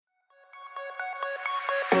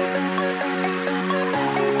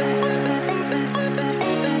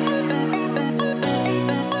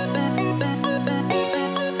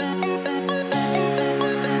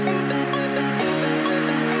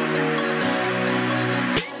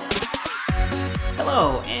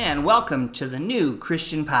Hello, and welcome to the New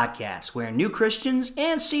Christian Podcast, where new Christians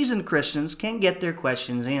and seasoned Christians can get their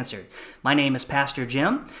questions answered. My name is Pastor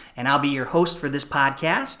Jim, and I'll be your host for this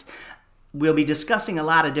podcast. We'll be discussing a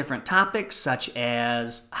lot of different topics, such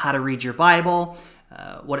as how to read your Bible,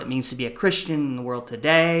 what it means to be a Christian in the world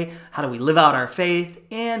today, how do we live out our faith,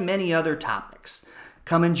 and many other topics.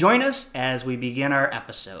 Come and join us as we begin our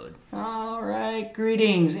episode. All right,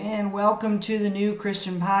 greetings and welcome to the New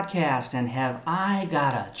Christian Podcast. And have I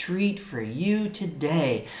got a treat for you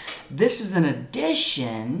today? This is an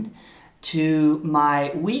addition to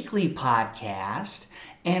my weekly podcast,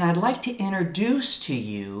 and I'd like to introduce to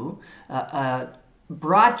you a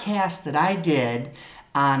broadcast that I did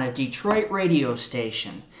on a Detroit radio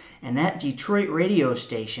station. And that Detroit radio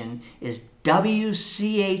station is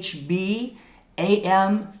WCHB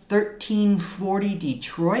AM 1340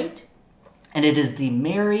 Detroit, and it is the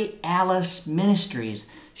Mary Alice Ministries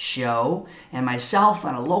show, and myself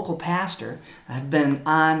and a local pastor have been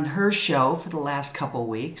on her show for the last couple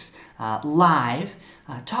weeks, live,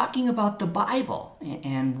 talking about the Bible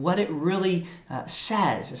and what it really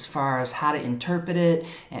says as far as how to interpret it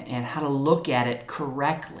and how to look at it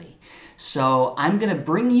correctly. So I'm going to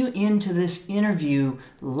bring you into this interview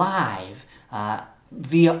live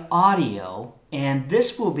via audio, and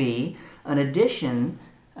this will be an additional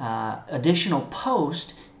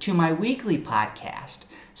post to my weekly podcast.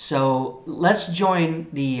 So let's join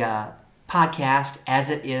the podcast as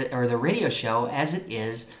it is, or the radio show as it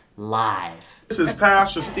is live. This is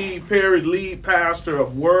Pastor Steve Perry, lead pastor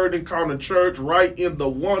of Word Encounter Church, right in the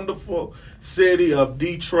wonderful city of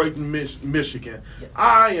Detroit, Michigan. Yes.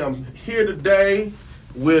 I am here today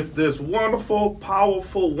with this wonderful,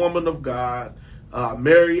 powerful woman of God,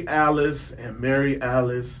 Mary Alice and Mary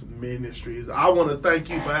Alice Ministries. I want to thank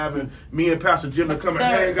you for having me and Pastor Jim to come and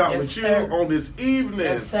hang out with you on this evening.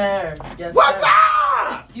 Yes, sir. Yes, What's sir.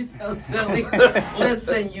 up? You so silly.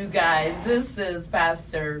 Listen, you guys, this is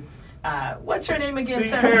Pastor. What's your name again, Steve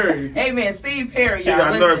sir? Perry. Amen. Steve Perry. She y'all.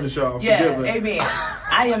 got Listen. nervous, y'all. Yeah, Forgive her. amen.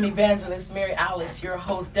 I am Evangelist Mary Alice, your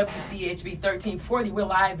host, WCHB 1340. We're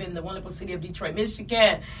live in the wonderful city of Detroit,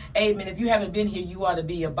 Michigan. Amen. If you haven't been here, you ought to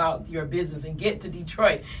be about your business and get to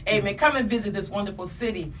Detroit. Amen. Come and visit this wonderful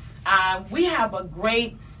city. We have a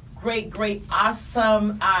great,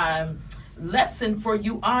 awesome lesson for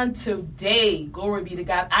you on today. Glory be to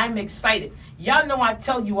God. I'm excited. Y'all know I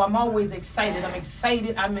tell you I'm always excited. I'm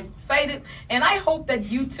excited. And I hope that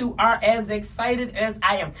you two are as excited as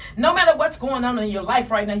I am. No matter what's going on in your life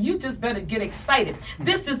right now, you just better get excited.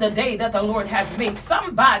 This is the day that the Lord has made.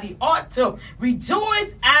 Somebody ought to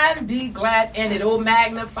rejoice and be glad in it. Oh,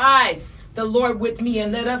 magnify the Lord with me,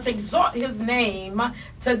 and let us exalt his name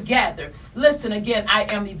together. Listen, again, I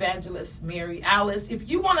am Evangelist Mary Alice. If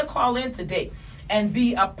you want to call in today and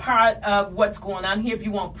be a part of what's going on here, if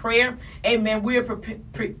you want prayer, amen, we're prepared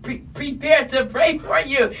to pray for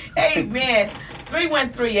you. Amen.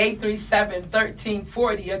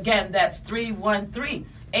 313-837-1340. Again, that's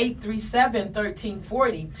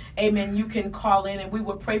 313-837-1340. Amen. You can call in and we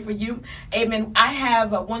will pray for you. Amen. I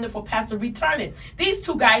have a wonderful pastor returning. These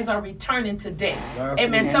two guys are returning today.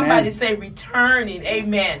 Amen. Somebody say returning.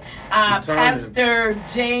 Amen. Pastor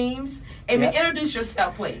James. Amen. Yep. Introduce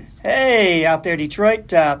yourself, please. Hey, out there, Detroit.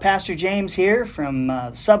 Pastor James here from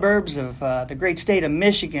the suburbs of the great state of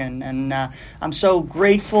Michigan. And I'm so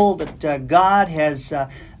grateful that God has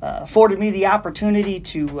afforded me the opportunity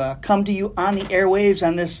to come to you on the airwaves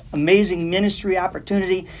on this amazing ministry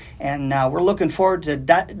opportunity. And we're looking forward to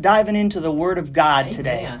diving into the Word of God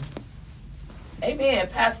today. Amen,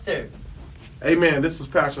 Pastor. Amen. This is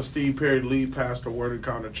Pastor Steve Perry, lead pastor, Word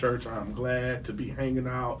Encounter Church. I'm glad to be hanging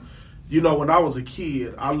out. You know, when I was a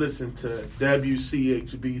kid, I listened to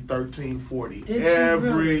WCHB 1340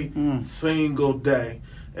 every single day.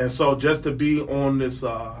 And so just to be on this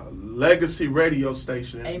legacy radio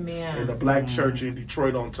station in the black church in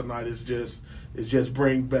Detroit on tonight is just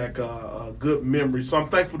bring back a good memory. So I'm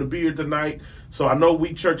thankful to be here tonight. So I know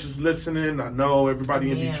we churches listening. I know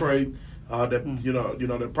everybody in Detroit that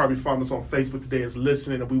that probably found us on Facebook today is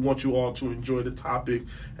listening, and we want you all to enjoy the topic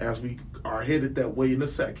as we are headed that way in a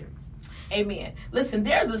second. Amen. Listen,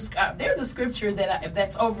 there's a scripture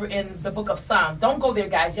that's over in the book of Psalms. Don't go there,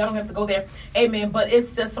 guys. Y'all don't have to go there. Amen. But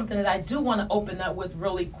it's just something that I do want to open up with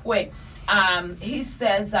really quick. He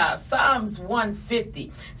says, Psalms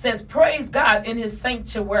 150 says, praise God in his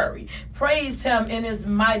sanctuary. Praise him in his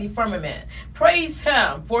mighty firmament. Praise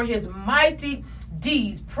him for his mighty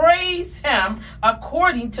deeds. Praise him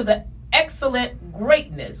according to the excellent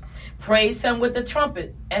greatness. Praise him with the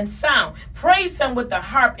trumpet and sound. Praise him with the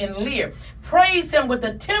harp and lyre. Praise him with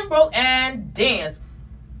the timbrel and dance.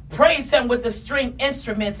 Praise him with the string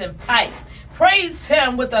instruments and pipe. Praise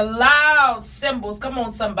him with the loud cymbals. Come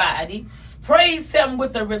on, somebody. Praise him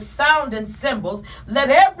with the resounding cymbals. Let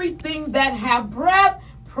everything that have breath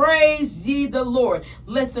praise ye the Lord.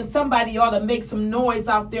 Listen, somebody ought to make some noise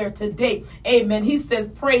out there today. Amen. He says,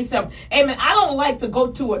 praise him. Amen. I don't like to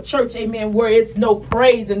go to a church, amen, where it's no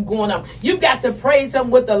praising going on. You've got to praise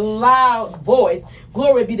him with a loud voice.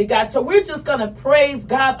 Glory be to God. So we're just going to praise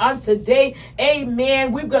God on today.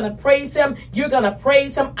 Amen. We're going to praise him. You're going to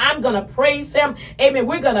praise him. I'm going to praise him. Amen.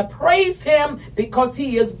 We're going to praise him because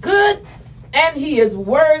he is good and he is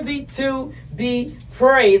worthy to be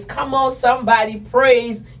praised. Come on, somebody,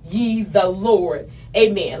 praise ye the Lord.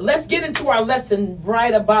 Amen. Let's get into our lesson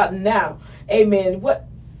right about now. Amen.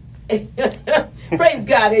 Praise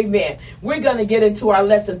God. Amen. We're going to get into our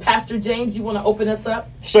lesson. Pastor James, you want to open us up?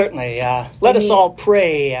 Certainly. Let us all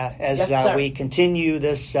pray as we continue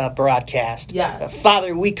this broadcast. Yes.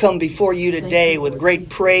 Father, we come before you today with great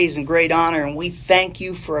praise and great honor, and we thank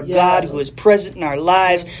you for a God who is present in our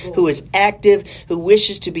lives, who is active, who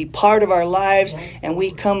wishes to be part of our lives. And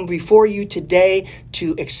we come before you today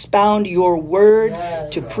to expound your word,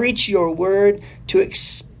 to preach your word, to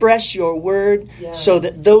express your word, so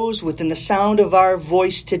that those within the sound of our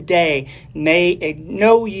voice today may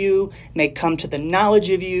know you, may come to the knowledge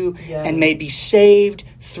of you, and may be saved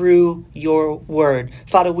through your word.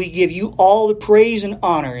 Father, we give you all the praise and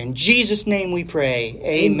honor. In Jesus' name we pray.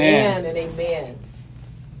 Amen. Amen and amen.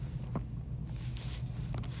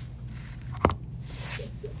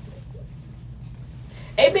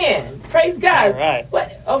 Amen. Praise God. All right.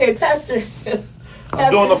 What? Okay, Pastor. I'm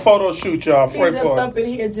doing a photo shoot, y'all. Pray He's just for up in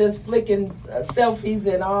here just flicking selfies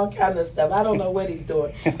and all kind of stuff. I don't know what he's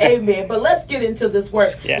doing. Amen. But let's get into this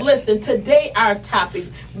word. Yes. Listen, today our topic,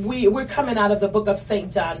 we're coming out of the book of St.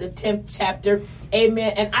 John, the 10th chapter.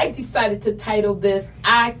 Amen. And I decided to title this,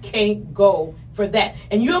 I Can't Go for That.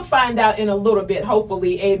 And you'll find out in a little bit,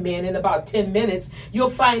 hopefully, amen, in about 10 minutes, you'll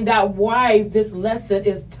find out why this lesson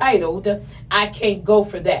is titled, I Can't Go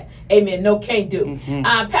for That. Amen. No, can't do.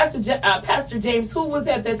 Mm-hmm. Pastor James, who was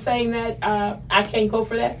that saying that I can't go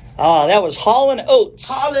for that? That was Hall & Oates.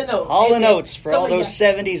 Hall & Oates. Hall Amen. & Oates for all those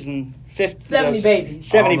 70s and 50s. 70 babies.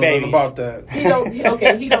 70 I don't know babies. nothing about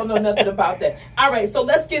that. He don't know nothing about that. All right, so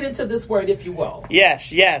let's get into this word, if you will.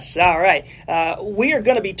 Yes. All right. We are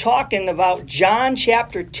going to be talking about John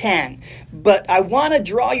chapter 10, but I want to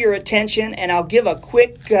draw your attention, and I'll give a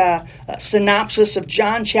quick synopsis of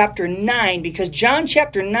John chapter 9, because John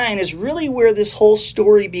chapter 9 is really where this whole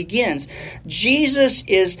story begins. Jesus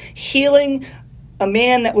is healing a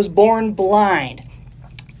man that was born blind.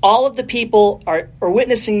 All of the people are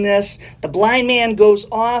witnessing this. The blind man goes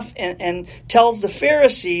off and tells the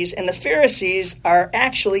Pharisees, and the Pharisees are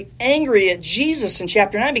actually angry at Jesus in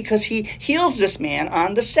chapter 9 because he heals this man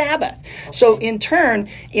on the Sabbath. Okay. So in turn,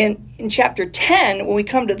 in chapter 10, when we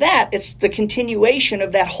come to that, it's the continuation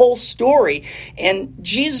of that whole story. And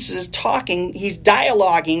Jesus is talking, he's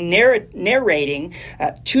dialoguing, narrating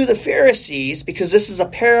to the Pharisees, because this is a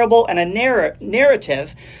parable and a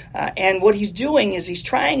narrative. And what he's doing is he's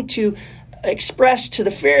trying to express to the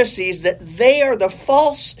Pharisees that they are the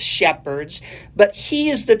false shepherds, but he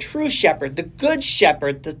is the true shepherd, the good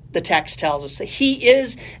shepherd. The text tells us that he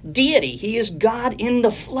is deity. He is God in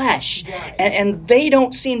the flesh, and they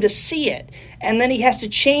don't seem to see it. And then he has to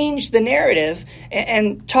change the narrative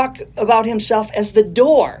and talk about himself as the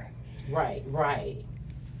door. Right.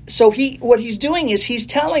 So what he's doing is he's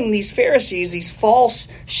telling these Pharisees, these false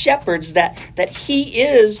shepherds, that he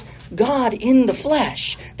is God in the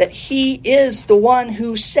flesh, that he is the one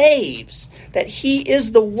who saves, that he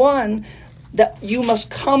is the one that you must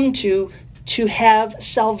come to have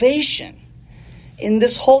salvation in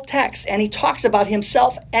this whole text. And he talks about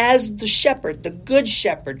himself as the shepherd, the good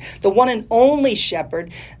shepherd, the one and only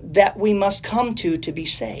shepherd that we must come to be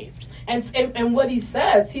saved. And what he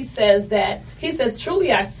says,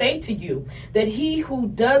 truly I say to you, that he who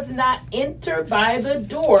does not enter by the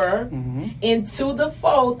door into the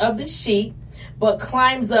fold of the sheep, but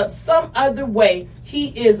climbs up some other way, he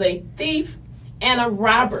is a thief and a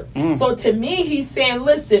robber. So to me, he's saying,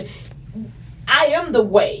 listen, I am the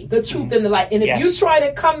way, the truth, and the light. And if you try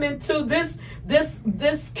to come into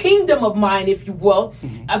this kingdom of mine, if you will,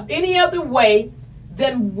 of any other way,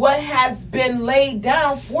 than what has been laid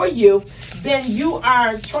down for you, then you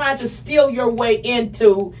are trying to steal your way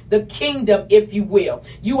into the kingdom, if you will.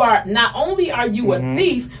 You are, not only are you a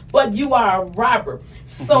thief, but you are a robber.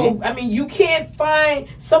 So, I mean, you can't find,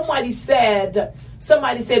 somebody said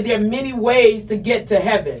there are many ways to get to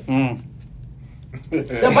heaven.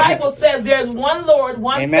 The Bible says there's one Lord,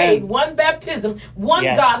 one faith, one baptism, one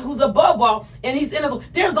God who's above all, and he's in us.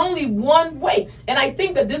 There's only one way. And I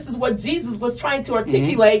think that this is what Jesus was trying to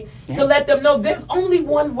articulate to let them know there's only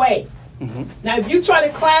one way. Now, if you try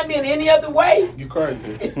to climb in any other way, you're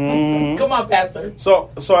crazy. Come on, Pastor.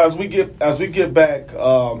 So as we get back,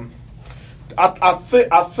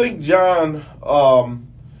 I think John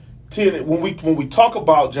 10, when we talk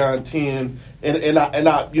about John 10, and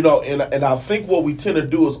I think what we tend to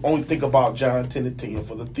do is only think about John 10 and 10.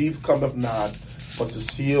 For the thief cometh not, but to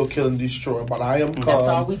steal, kill, and destroy. But I am come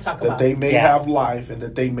that they may have life, and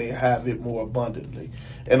that they may have it more abundantly.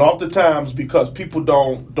 And oftentimes, because people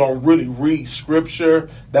don't really read Scripture,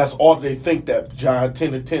 that's all they think that John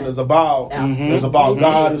 10 and 10 is about. It's about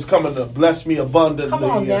God is coming to bless me abundantly. Come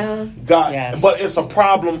on now. God, but it's a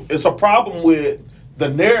problem. It's a problem with the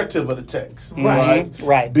narrative of the text,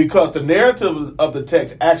 right? Because the narrative of the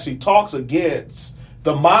text actually talks against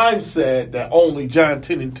the mindset that only John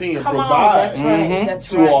 10 and 10 provides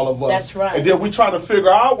to all of us. That's right. And then we try to figure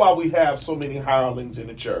out why we have so many hirelings in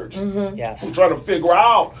the church. Yes. We're trying to figure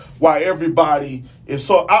out why everybody is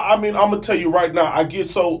so. I mean, I'm gonna tell you right now. I get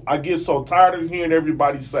so tired of hearing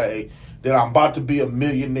everybody say that I'm about to be a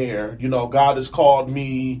millionaire. You know, God has called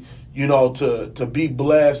me, you know, to be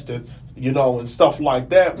blessed and, you know, and stuff like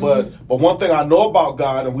that. But one thing I know about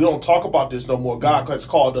God, and we don't talk about this no more, God has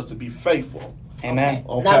called us to be faithful. Amen.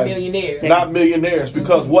 Okay. Not millionaires. Not millionaires,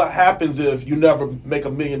 because what happens if you never make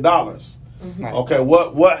 $1 million? Okay,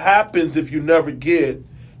 what happens if you never get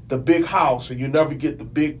the big house and you never get the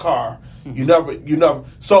big car? You never.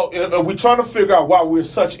 So we're trying to figure out why we're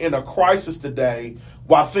such in a crisis today.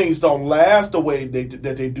 Why things don't last the way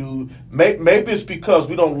that they do. Maybe it's because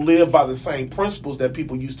we don't live by the same principles that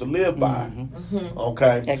people used to live by.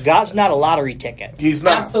 Okay. And God's not a lottery ticket. He's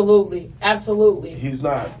not. Absolutely. He's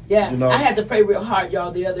not. Yeah. You know? I had to pray real hard,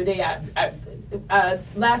 y'all, the other day.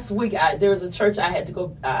 Last week, there was a church I had to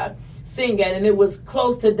go sing at, and it was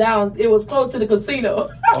close to the casino.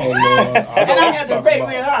 Oh, Lord. And I had to pray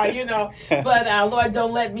real hard, you know. But Lord,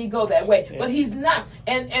 don't let me go that way. But he's not,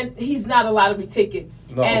 and he's not a lottery ticket.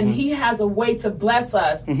 No. And he has a way to bless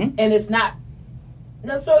us, and it's not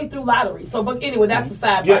necessarily through lottery. So, but anyway, that's a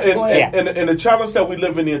sidebar. Yeah, go ahead. And the challenge that we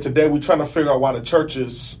live in today, we're trying to figure out why the church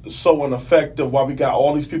is so ineffective, why we got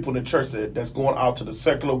all these people in the church that's going out to the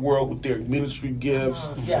secular world with their ministry gifts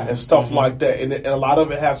and stuff like that. And a lot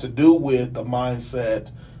of it has to do with the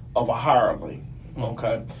mindset of a hireling.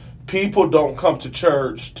 Okay? People don't come to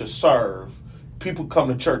church to serve. People come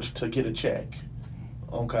to church to get a check.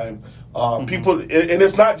 Okay? People, and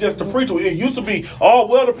it's not just the preacher. It used to be,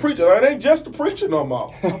 the preacher. It ain't just the preacher no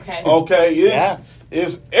more. Okay,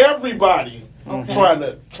 it's everybody trying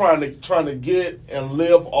to get and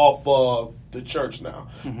live off of the church now.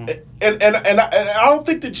 And I don't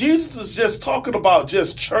think that Jesus is just talking about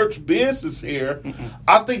just church business here.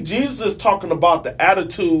 I think Jesus is talking about the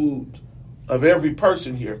attitude of every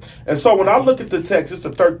person here. And so when I look at the text, it's the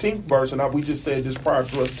 13th verse, and we just said this prior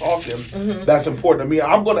to us talking. That's important to me.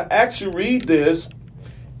 I'm going to actually read this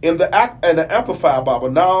in the Amplified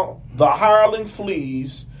Bible. Now, the hireling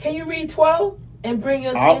flees. Can you read 12 and bring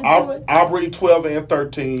us into it? I'll read 12 and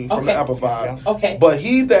 13 from the Amplified. Yeah. Okay. But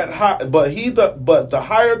the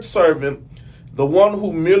hired servant, the one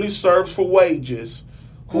who merely serves for wages,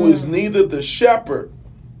 who is neither the shepherd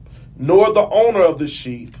nor the owner of the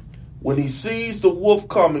sheep, when he sees the wolf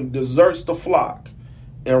coming, deserts the flock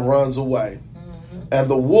and runs away. And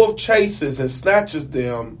the wolf chases and snatches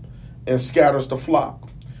them and scatters the flock.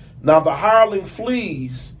 Now the hireling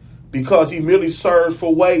flees because he merely serves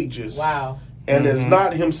for wages. Wow. And is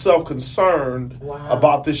not himself concerned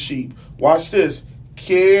about the sheep. Watch this.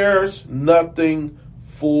 Cares nothing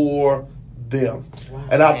for them. Wow.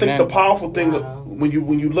 And I think the powerful thing when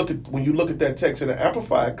you look at that text in an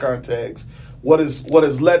amplified context, what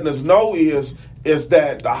is letting us know is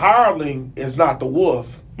that the hireling is not the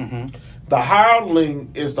wolf. The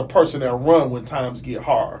hireling is the person that run when times get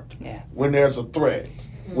hard. Yeah. When there's a threat.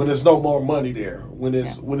 When there's no more money there. When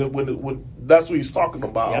that's what he's talking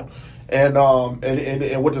about. Yep. And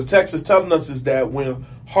what the text is telling us is that when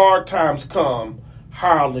hard times come,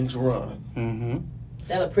 hirelings run.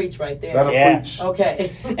 That'll preach right there. That'll preach.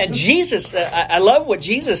 Okay. And Jesus, I love what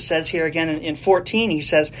Jesus says here again in 14. He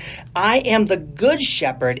says, I am the good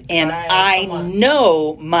shepherd, and I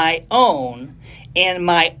know my own, and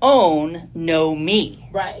my own know me.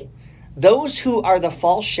 Right. Those who are the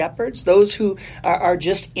false shepherds, those who are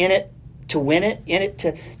just in it to win it, in it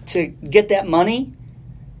to get that money,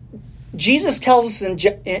 Jesus tells us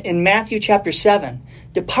in Matthew chapter 7,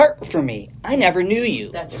 depart from me, I never knew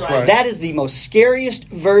you. That's right. That is the most scariest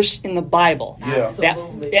verse in the Bible. Yeah.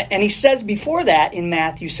 Absolutely. And he says before that in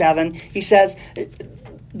Matthew 7, he says,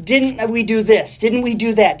 didn't we do this? Didn't we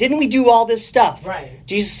do that? Didn't we do all this stuff? Right.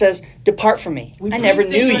 Jesus says, depart from me. I never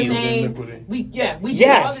knew you. We did all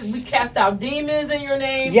Yes. this. We cast out demons in your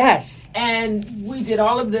name. Yes. And we did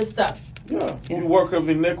all of this stuff. Yeah. You work of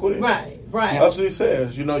iniquity. Right. That's what he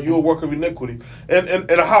says. You're a work of iniquity. And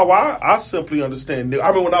how I simply understand.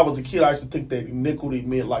 I mean, when I was a kid, I used to think that iniquity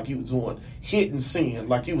meant like you was doing hidden sin,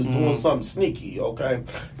 like you was doing something sneaky, okay?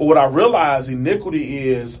 But what I realized, iniquity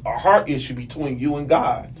is a heart issue between you and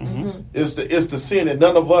God. It's the sin that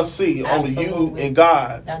none of us see, Absolutely. only you and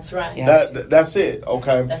God. That's right. Yes. That's it,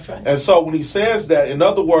 okay? That's right. And so when he says that, in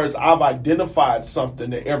other words, I've identified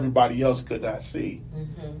something that everybody else could not see.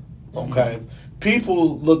 Okay?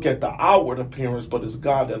 People look at the outward appearance, but it's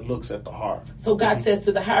God that looks at the heart. So God says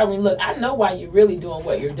to the hireling, look, I know why you're really doing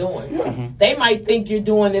what you're doing. They might think you're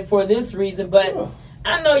doing it for this reason, but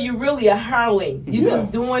I know you're really a hireling. You're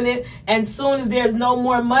just doing it, and soon as there's no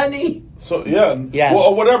more money. So Yes.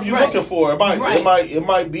 or whatever you're Right. looking for. It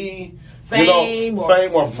might be Fame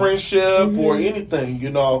fame or friendship or anything,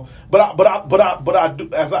 But I do,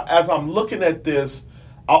 as I'm looking at this,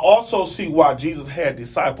 I also see why Jesus had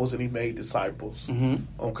disciples and he made disciples.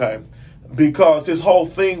 Okay, because his whole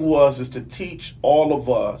thing is to teach all of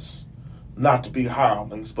us not to be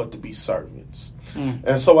hirelings but to be servants.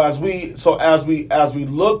 And so as we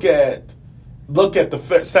look at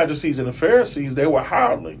the Sadducees and the Pharisees, they were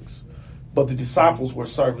hirelings, but the disciples were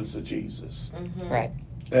servants of Jesus. Right.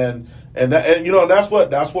 And that's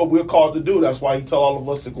what we're called to do. That's why he tell all of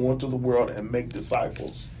us to go into the world and make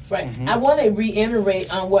disciples. Right. I want to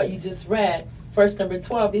reiterate on what you just read. Verse number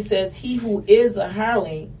 12, it says, he who is a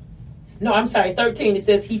hireling, 13, it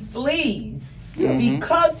says he flees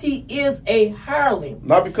because he is a hireling.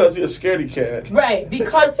 Not because he's a scaredy cat. Right,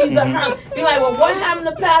 because he's a hireling. Be like, well, what happened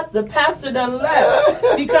to Pastor? Pastor done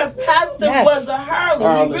left. Because Pastor was a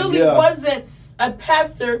hireling. He really wasn't a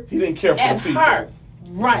pastor. He didn't care for at the people. heart.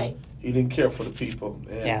 Right. He didn't care for the people.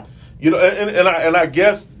 And, Yeah. I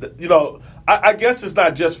guess, I guess it's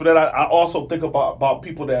not just for that. I also think about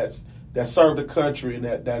people that serve the country and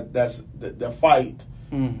that fight.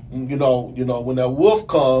 When that wolf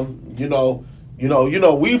come,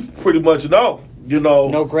 we pretty much know.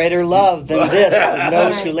 No greater love than this, than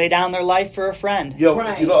those who lay down their life for a friend.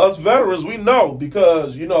 Us veterans, we know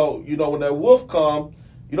because when that wolf come,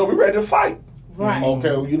 we're ready to fight. Right.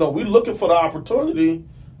 Okay. We're looking for the opportunity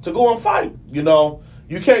to go and fight.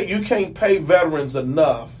 You can't pay veterans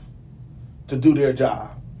enough to do their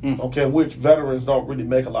job. Okay, which veterans don't really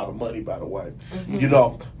make a lot of money, by the way.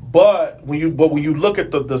 But when you look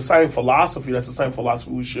at the same philosophy, that's the same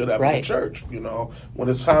philosophy we should have in the church. When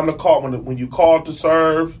it's time to call, when you call to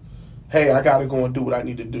serve, hey, I got to go and do what I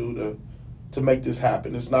need to do to make this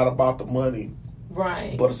happen. It's not about the money.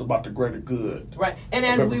 Right. But it's about the greater good. Right. And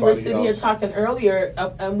as we were sitting here talking earlier,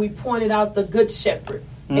 and we pointed out the good shepherd.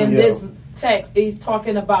 In this text, he's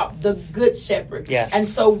talking about the good shepherd. Yes. And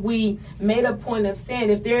so we made a point of saying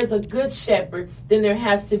if there's a good shepherd, then there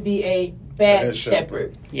has to be a bad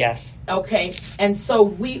shepherd. Yes. Okay. And so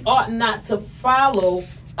we ought not to follow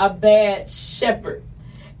a bad shepherd.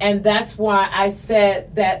 And that's why I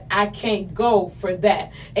said that I can't go for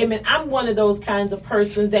that. Amen. I'm one of those kinds of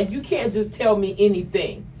persons that you can't just tell me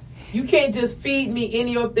anything. You can't just feed me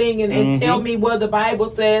any old thing and tell me what the Bible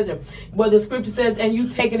says or what the scripture says and you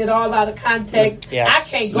taking it all out of context. Yes.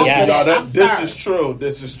 I can't go for that. This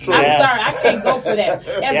is true. I'm sorry. I can't go for that.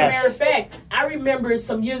 As a matter of fact, I remember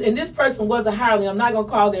some years, and this person was a hireling. I'm not going to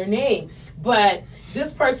call their name, but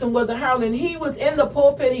this person was a hireling. He was in the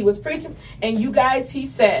pulpit. He was preaching. And you guys, he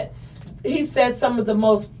said some of the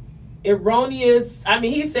most erroneous,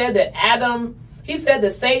 he said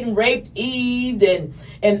that Satan raped Eve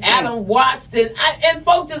and Adam watched and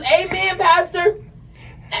folks just, amen, Pastor.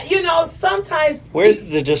 Sometimes. Where's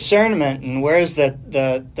the discernment and where's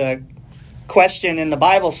the question in the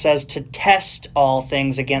Bible says to test all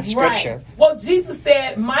things against Scripture? Right. Well, Jesus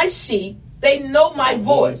said, my sheep, they know my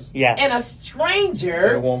voice. Yes. And a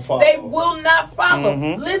stranger, they will not follow.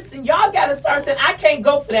 Listen, y'all got to start saying, I can't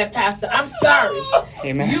go for that, Pastor. I'm sorry.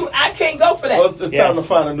 Amen. I can't go for that. Well, it's time to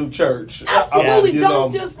find a new church. Absolutely.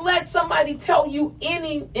 Don't just let somebody tell you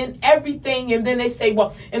any and everything. And then they say,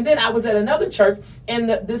 well, and then I was at another church and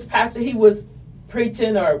this pastor, he was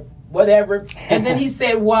preaching or whatever. And then he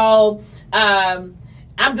said, well,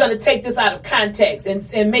 I'm going to take this out of context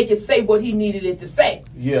and make it say what he needed it to say.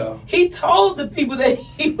 Yeah. He told the people that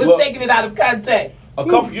he was taking it out of context. A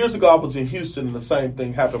couple years ago, I was in Houston, and the same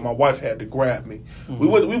thing happened. My wife had to grab me. We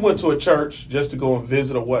went to a church just to go and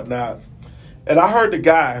visit or whatnot. And I heard the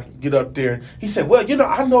guy get up there. He said, "Well,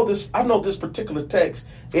 I know this particular text.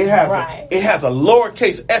 It has a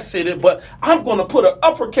lowercase s in it, but I'm going to put an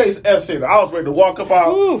uppercase s in it." I was ready to walk up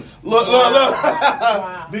out. Look.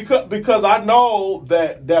 because I know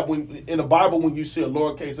that when in the Bible, when you see a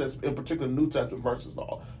lowercase s, in particular New Testament verses,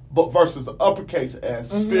 versus the uppercase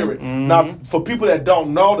S, Spirit. Now, for people that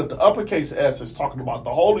don't know, that the uppercase S is talking about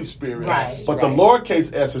the Holy Spirit, but the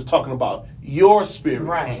lowercase s is talking about your spirit.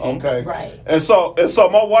 Right. Okay. Right. And so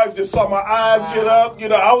my wife just saw my eyes get up.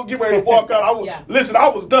 I was getting ready to walk out. I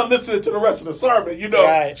was done listening to the rest of the sermon.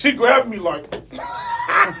 She grabbed me like.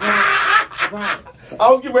 I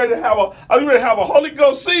was getting ready to have a Holy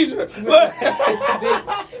Ghost seizure.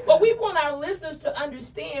 But we want our listeners to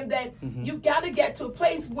understand that you've got to get to a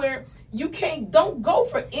place where you don't go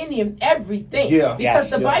for any and everything. Yeah. Because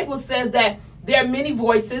the Bible says that there are many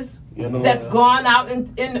voices that's gone out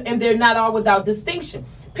and they're not all without distinction.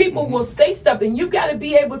 People will say stuff, and you've got to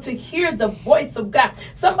be able to hear the voice of God.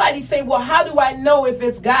 Somebody say, "Well, how do I know if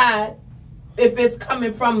it's God, if it's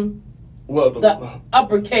coming from the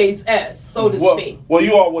uppercase S, so to speak?" Well,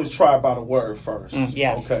 you always try by the word first.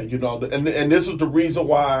 Yes. Okay, and this is the reason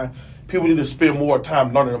why people need to spend more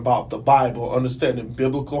time learning about the Bible, understanding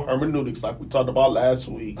biblical hermeneutics, like we talked about last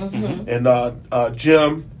week. And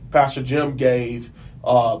Pastor Jim gave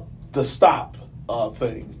the stop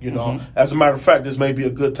thing. As a matter of fact, this may be a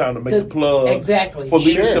good time to make the plug for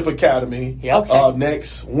Leadership Academy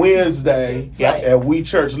next Wednesday at We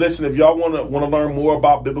Church. Listen, if y'all want to learn more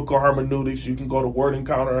about biblical hermeneutics, you can go to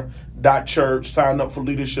wordencounter.church, sign up for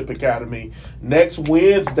Leadership Academy. Next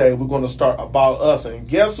Wednesday, we're going to start About Us, and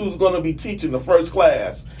guess who's going to be teaching the first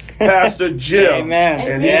class? Pastor Jim. Amen.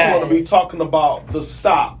 And he's going to be talking about the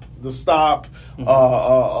stop,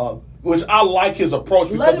 which I like his approach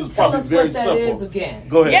because it's probably very simple. Let him tell us what that is again.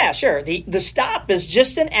 Go ahead. Yeah, sure. The STOP is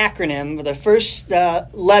just an acronym for the first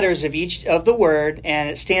letters of each of the word, and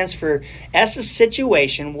it stands for S is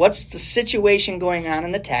situation. What's the situation going on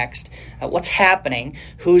in the text? What's happening?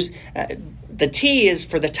 The T is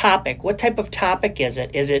for the topic. What type of topic is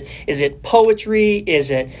it? Is it poetry? Is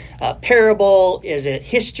it parable? Is it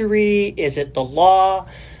history? Is it the law?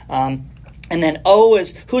 And then O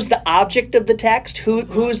is who's the object of the text?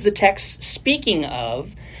 Who's the text speaking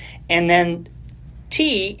of? And then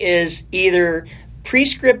T is either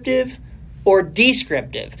prescriptive or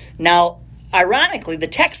descriptive. Now, ironically, the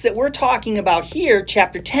text that we're talking about here,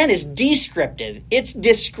 chapter 10, is descriptive. It's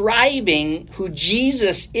describing who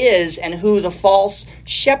Jesus is and who the false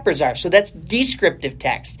shepherds are. So that's descriptive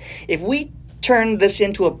text. If we turn this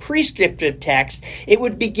into a prescriptive text, it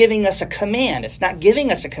would be giving us a command. It's not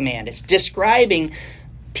giving us a command. It's describing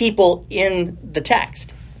people in the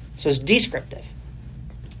text. So it's descriptive.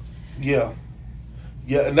 Yeah,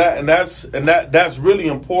 and that's really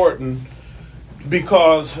important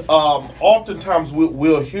because oftentimes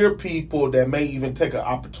we'll hear people that may even take an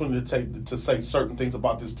opportunity to say certain things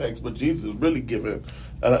about this text, but Jesus is really giving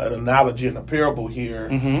an analogy and a parable here,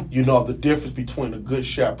 of the difference between a good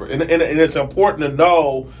shepherd. And it's important to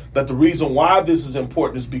know that the reason why this is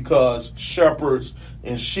important is because shepherds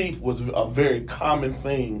and sheep was a very common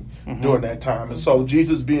thing during that time. And so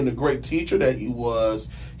Jesus, being the great teacher that he was,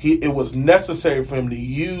 it was necessary for him to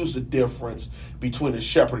use the difference between a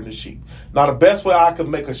shepherd and a sheep. Now, the best way I could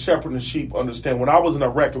make a shepherd and a sheep understand, when I was in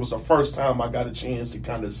Iraq, it was the first time I got a chance to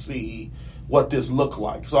kind of see what this looked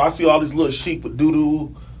like. So I see all these little sheep with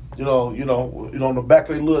doo-doo, on the back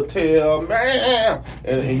of their little tail,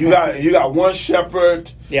 and you got one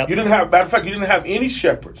shepherd. Yep. You didn't have any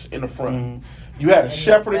shepherds in the front. You had a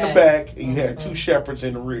shepherd in the back, and you had two shepherds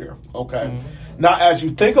in the rear. Okay. Now, as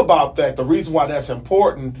you think about that, the reason why that's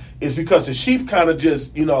important is because the sheep kind of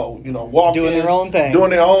just, walking, doing their own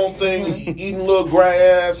thing, eating little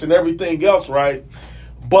grass and everything else, right?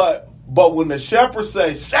 But when the shepherds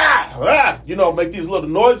say stop, make these little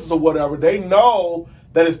noises or whatever, they know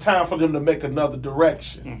that it's time for them to make another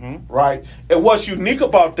direction, right? And what's unique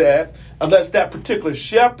about that, unless that particular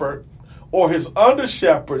shepherd or his under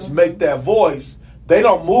shepherds make that voice, they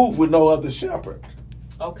don't move with no other shepherd.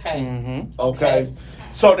 Okay. Okay.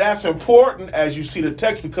 So that's important as you see the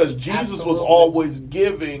text, because Jesus was always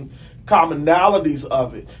giving commonalities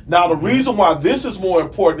of it. Now, the reason why this is more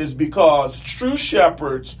important is because true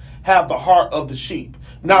shepherds have the heart of the sheep.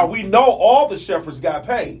 Now, we know all the shepherds got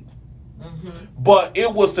paid. But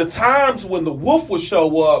it was the times when the wolf would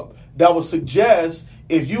show up that would suggest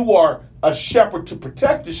if you are a shepherd to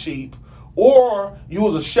protect the sheep, or you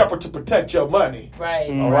was a shepherd to protect your money. Right.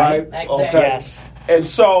 All right. Exactly. Okay. Yes. And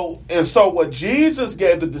so what Jesus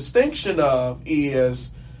gave the distinction of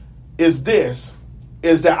is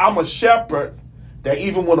that I'm a shepherd, that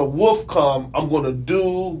even when a wolf come, I'm going to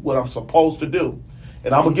do what I'm supposed to do.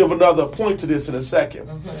 And I'm going to give another point to this in a second.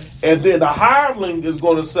 Mm-hmm. And then the hireling is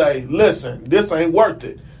going to say, listen, this ain't worth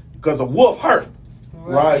it because a wolf hurt.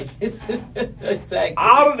 Right? Exactly.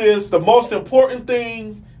 Out of this, the most important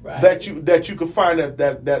thing that you can find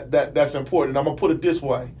that's important, I'm going to put it this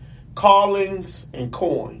way: callings and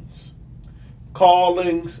coins.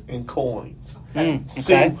 Callings and coins. Okay.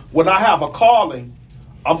 See, when I have a calling,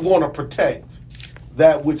 I'm going to protect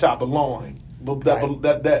that which I belong,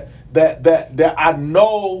 that I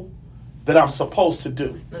know that I'm supposed to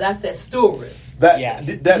do. Now that's that steward.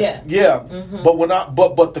 Mm-hmm.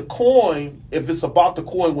 But the coin, if it's about the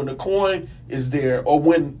coin, when the coin is there, or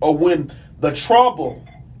when the trouble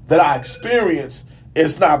that I experience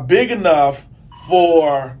is not big enough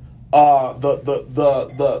for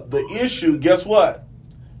the issue, guess what?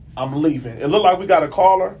 I'm leaving. It look like we got a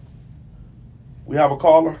caller. We have a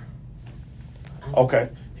caller. Okay,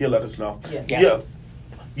 he'll let us know. Yeah.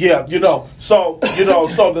 So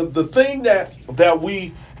the thing that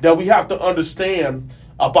we have to understand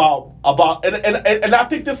about and I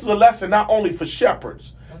think this is a lesson not only for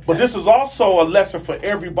shepherds, but this is also a lesson for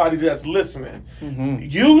everybody that's listening. Mm-hmm.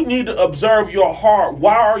 You need to observe your heart.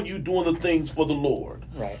 Why are you doing the things for the Lord?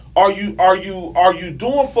 Right. Are you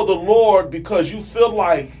doing for the Lord because you feel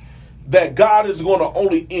like that God is going to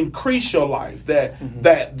only increase your life?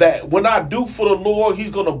 That when I do for the Lord, He's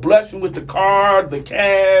going to bless you with the car, the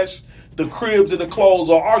cash, the cribs, and the clothes?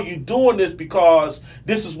 Or are you doing this because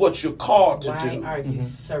this is what you're called to do? Why are you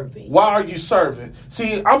serving? Why are you serving?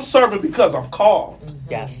 See, I'm serving because I'm called.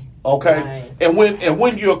 Mm-hmm. Yes. Okay. Right. And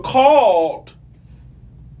when you're called,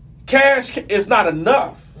 cash is not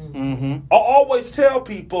enough. Mm-hmm. I always tell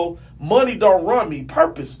people, money don't run me,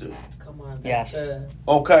 purpose do. Come on. Yes.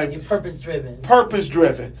 Okay. You're purpose driven. Purpose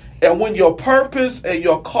driven. And when your purpose and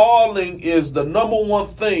your calling is the number one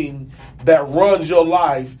thing that runs your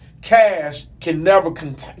life, cash can never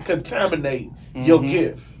contaminate your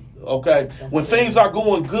gift. Okay. When things are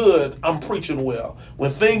going good, I'm preaching well.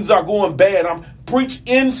 When things are going bad, I'm preach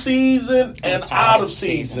in season and out of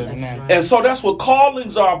season. Amen. And so that's what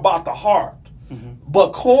callings are about, the heart.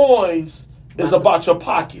 But coins is about your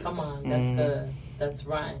pockets. Come on, that's good. That's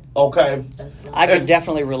right. Okay. That's right. I can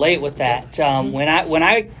definitely relate with that. When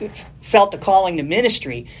I felt the calling to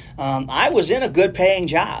ministry, I was in a good paying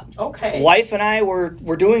job. Okay. Wife and I were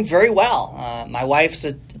doing very well. My wife's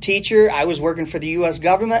a teacher. I was working for the U.S.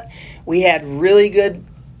 government. We had really good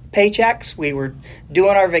paychecks. We were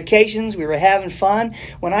doing our vacations. We were having fun.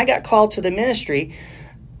 When I got called to the ministry,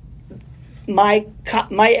 my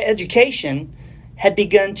education had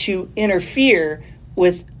begun to interfere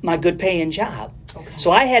with my good paying job. Okay.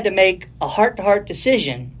 So I had to make a heart-to-heart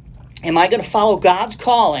decision. Am I going to follow God's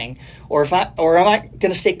calling, or am I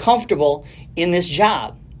going to stay comfortable in this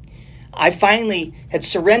job? I finally had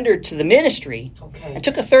surrendered to the ministry. Okay. I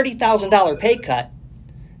took a $30,000 pay cut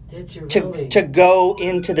Did you really? to go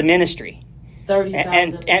into the ministry.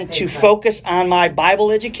 $30,000 and to focus on my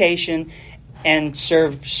Bible education and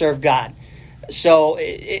serve God. So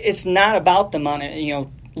it's not about the money. You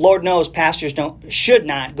know, Lord knows pastors should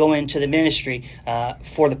not go into the ministry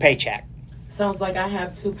for the paycheck. Sounds like I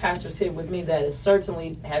have two pastors here with me that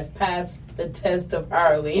certainly has passed the test of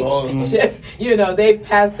hireling. You know, they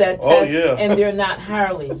passed that test, and they're not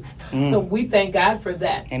hirelings. So we thank God for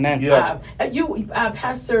that. Amen. Yeah.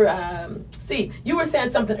 Pastor Steve, you were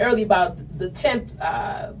saying something earlier about the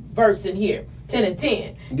 10th verse in here, 10 and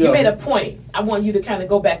 10. Yeah. You made a point. I want you to kind of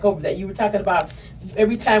go back over that. You were talking about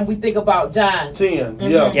every time we think about John 10.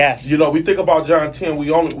 Yeah. Yes. You know, we think about John 10.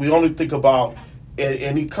 We only think about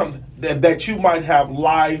and he comes that you might have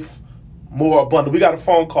life more abundant. We got a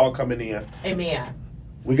phone call coming in. Amen.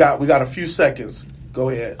 We got a few seconds. Go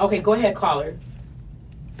ahead. Okay, go ahead, caller.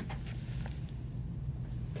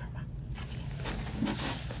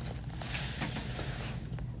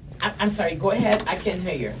 I'm sorry. Go ahead. I can't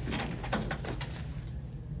hear you.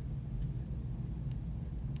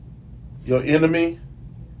 Your enemy.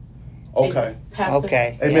 Okay. Hey, Pastor.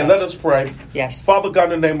 Okay. Amen. Yes. Let us pray. Yes. Father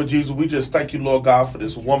God, in the name of Jesus, we just thank you, Lord God, for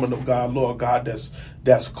this woman of God, Lord God,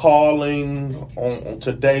 that's calling on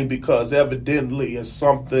today, because evidently it's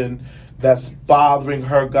something that's bothering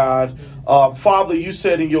her, God. Father, you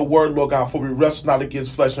said in your word, Lord God, for we wrestle not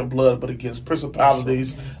against flesh and blood, but against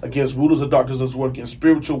principalities, against rulers of darkness as well, against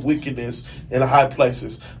spiritual wickedness in the high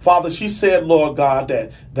places. Father, she said, Lord God,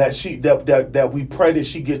 that we pray that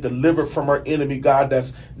she get delivered from her enemy, God.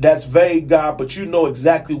 That's vague, God, but you know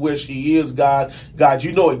exactly where she is, God. God,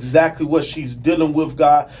 you know exactly what she's dealing with,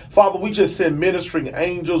 God. Father, we just send ministering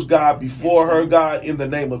angels, God, before her, God, in the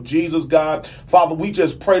name of Jesus, God. Father, we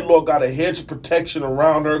just pray, Lord God, a hedge of protection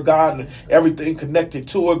around her, God, and everything connected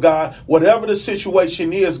to her, God. Whatever the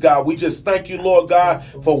situation is, God, we just thank you, Lord God,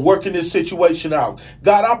 for working this situation out.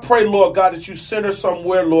 God, I pray, Lord God, that you send her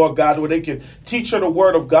somewhere, Lord God, where they can teach her the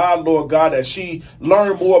word of God, Lord God, as she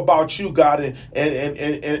learn more about you, God,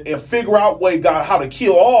 and figure out way, God, how to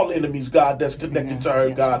kill all enemies, God, that's connected to her,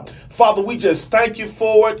 God. Father, we just thank you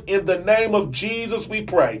for it. In the name of Jesus, we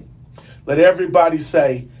pray. Let everybody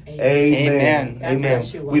say, Amen. Amen.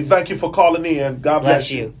 We thank you for calling in. God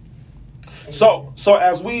bless you. So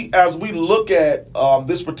as we look at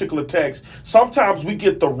this particular text, sometimes we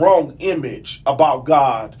get the wrong image about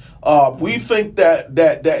God. We think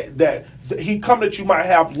that he come that you might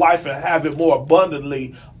have life and have it more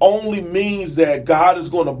abundantly only means that God is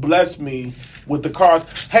going to bless me with the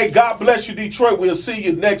cars. Hey, God bless you, Detroit. We'll see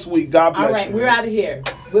you next week. God bless you. All right, we're out of here.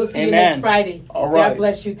 We'll see you Amen. next Friday. All right. God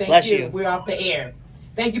bless you. Bless Thank you. you. We're off the air.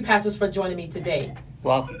 Thank you, pastors, for joining me today.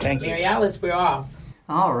 Welcome. Thank you. Mary Alice, we're off.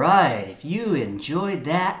 All right. If you enjoyed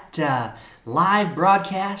that live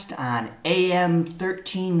broadcast on AM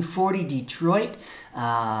 1340 Detroit,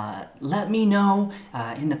 let me know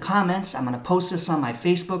in the comments. I'm going to post this on my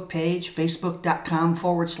Facebook page,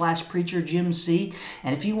 facebook.com/Preacher Jim C.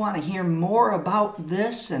 And if you want to hear more about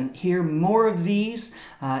this and hear more of these,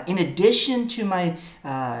 in addition to my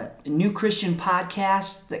New Christian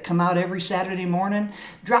podcasts that come out every Saturday morning,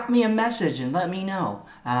 drop me a message and let me know.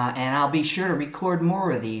 And I'll be sure to record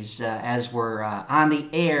more of these as we're on the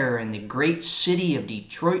air in the great city of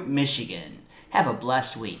Detroit, Michigan. Have a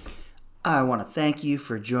blessed week. I want to thank you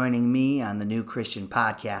for joining me on the New Christian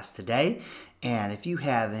Podcast today. And if you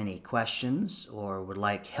have any questions or would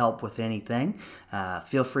like help with anything,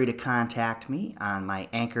 feel free to contact me on my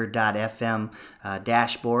Anchor.fm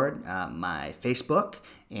dashboard, my Facebook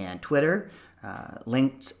and Twitter.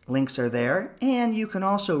 Links are there, and you can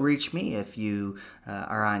also reach me if you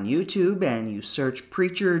are on YouTube and you search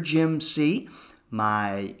Preacher Jim C.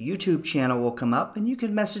 My YouTube channel will come up, and you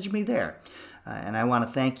can message me there. And I want to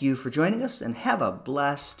thank you for joining us, and have a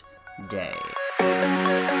blessed day.